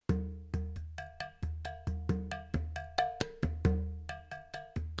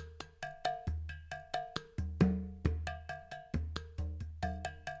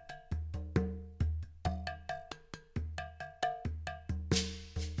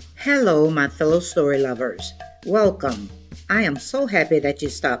Hello, my fellow story lovers. Welcome. I am so happy that you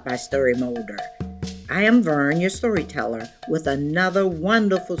stopped by Story Molder. I am Vern, your storyteller, with another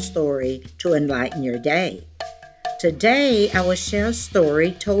wonderful story to enlighten your day. Today, I will share a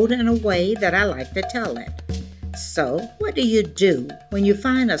story told in a way that I like to tell it. So, what do you do when you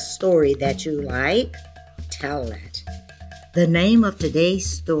find a story that you like? Tell it. The name of today's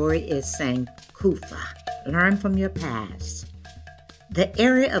story is Sankofa Learn from Your Past. The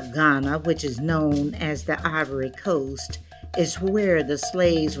area of Ghana, which is known as the Ivory Coast, is where the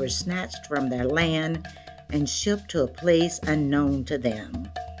slaves were snatched from their land and shipped to a place unknown to them.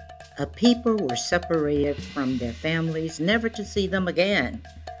 A people were separated from their families, never to see them again.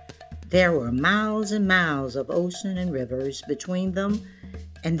 There were miles and miles of ocean and rivers between them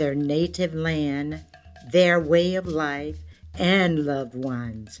and their native land, their way of life, and loved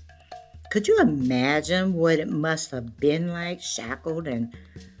ones. Could you imagine what it must have been like, shackled and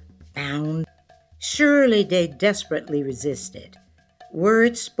bound? Surely they desperately resisted.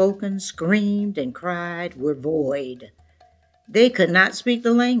 Words spoken, screamed, and cried were void. They could not speak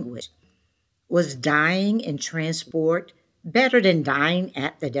the language. Was dying in transport better than dying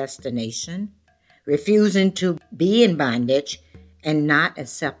at the destination? Refusing to be in bondage and not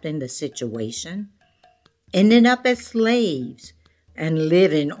accepting the situation? Ending up as slaves and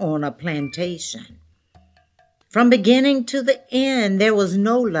living on a plantation. From beginning to the end, there was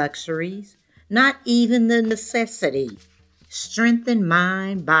no luxuries, not even the necessity. Strength in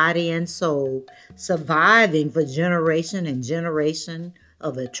mind, body, and soul, surviving for generation and generation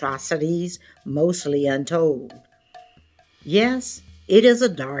of atrocities, mostly untold. Yes, it is a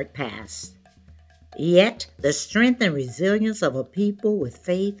dark past. Yet, the strength and resilience of a people with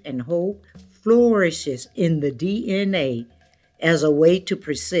faith and hope flourishes in the DNA as a way to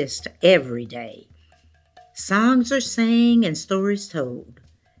persist every day. Songs are sang and stories told.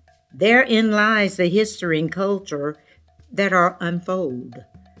 Therein lies the history and culture that are unfold.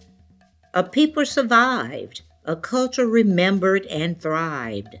 A people survived, a culture remembered and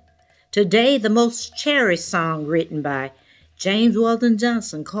thrived. Today, the most cherished song written by James Weldon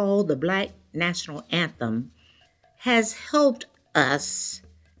Johnson, called the Black National Anthem, has helped us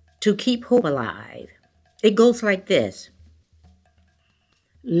to keep hope alive. It goes like this.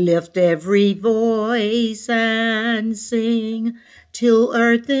 Lift every voice and sing till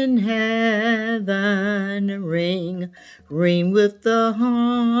earth and heaven ring. Ring with the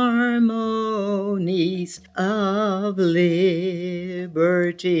harmonies of liberty.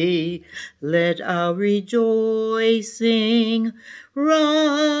 Let our rejoicing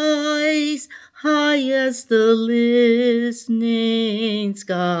rise high as the listening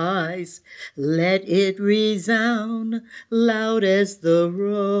skies. Let it resound loud as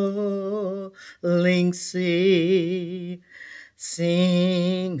the rolling sea.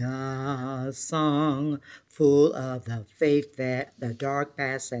 Sing a song full of the faith that the dark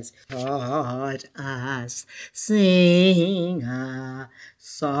past has taught us. Sing a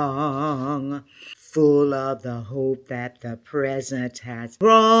song full of the hope that the present has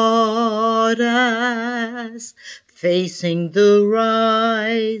brought us, facing the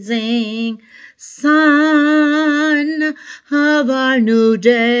rising sun of our new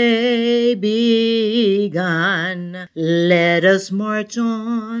day begun. Let us march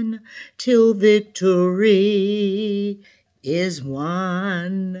on till victory is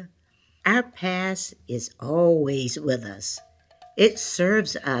won. Our past is always with us. It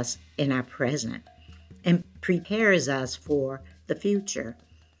serves us in our present and prepares us for the future.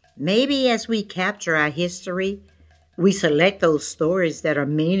 Maybe as we capture our history, we select those stories that are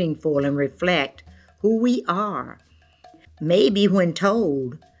meaningful and reflect who we are. Maybe when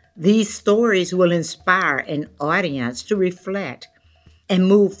told, these stories will inspire an audience to reflect and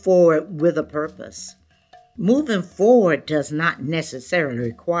move forward with a purpose. Moving forward does not necessarily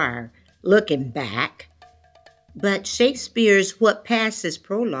require looking back, but Shakespeare's What Passes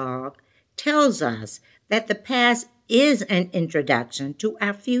prologue tells us that the past is an introduction to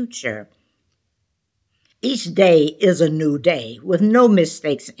our future. Each day is a new day with no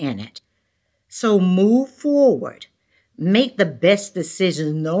mistakes in it. So move forward. Make the best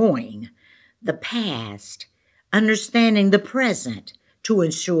decisions knowing the past, understanding the present to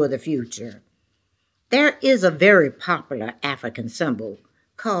ensure the future. There is a very popular African symbol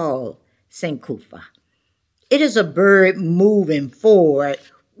called Sankofa. It is a bird moving forward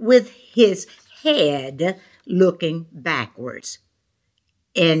with his head looking backwards.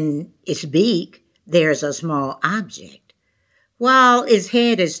 In its beak, there's a small object. While its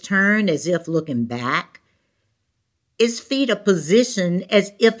head is turned as if looking back, its feet are positioned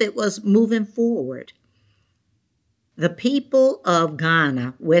as if it was moving forward. The people of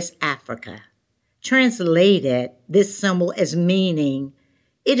Ghana, West Africa, translated this symbol as meaning,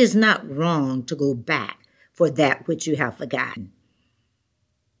 it is not wrong to go back for that which you have forgotten.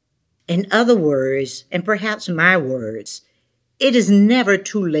 In other words, and perhaps my words, it is never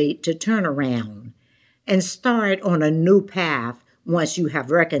too late to turn around and start on a new path once you have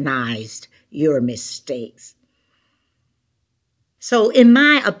recognized your mistakes. So, in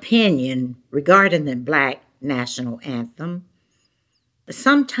my opinion, regarding the Black National Anthem,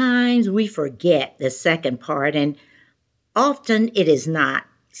 sometimes we forget the second part, and often it is not.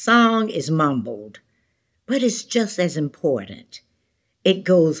 Song is mumbled, but it's just as important. It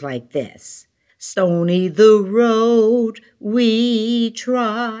goes like this. Stony the road we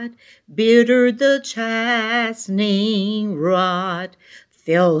trod, bitter the chastening rod,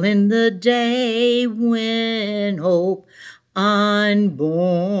 fell in the day when hope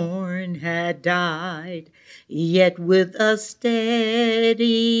unborn had died, yet with a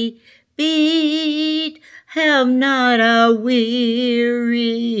steady beat have not our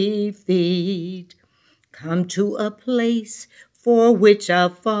weary feet come to a place for which our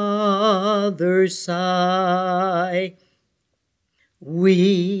fathers sigh.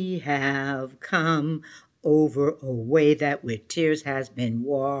 We have come over a way that with tears has been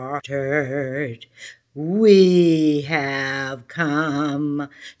watered. We have come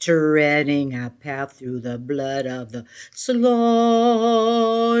treading our path through the blood of the slaughtered.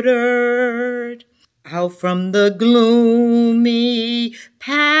 Out from the gloomy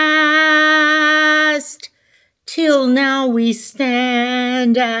past, till now we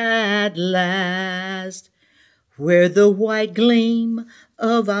stand at last, where the white gleam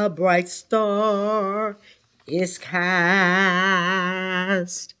of our bright star is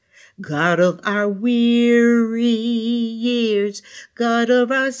cast. God of our weary years, God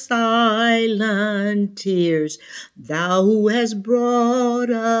of our silent tears, Thou who hast brought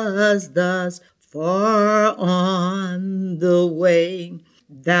us thus far on the way,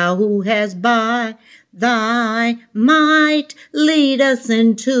 Thou who hast by Thy might lead us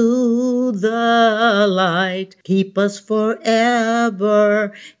into the light, keep us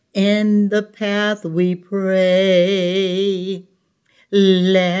forever in the path we pray.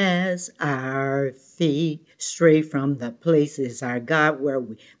 Lest our feet stray from the places, our God, where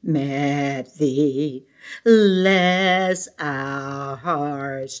we met Thee. Lest our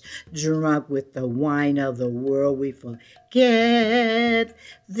hearts, drunk with the wine of the world, we forget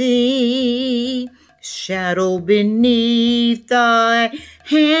Thee. Shadow beneath Thy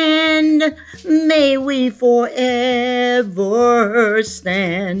hand, may we forever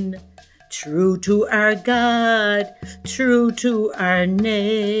stand. True to our God, true to our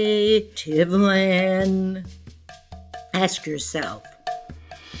native land. Ask yourself,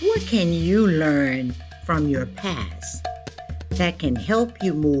 what can you learn from your past that can help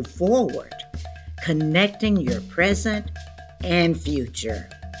you move forward, connecting your present and future?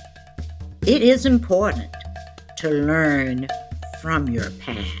 It is important to learn from your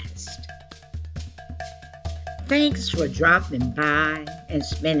past. Thanks for dropping by and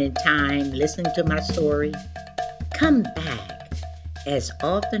spending time listening to my story. Come back as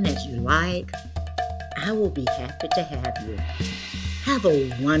often as you like. I will be happy to have you. Have a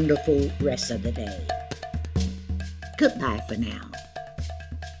wonderful rest of the day. Goodbye for now.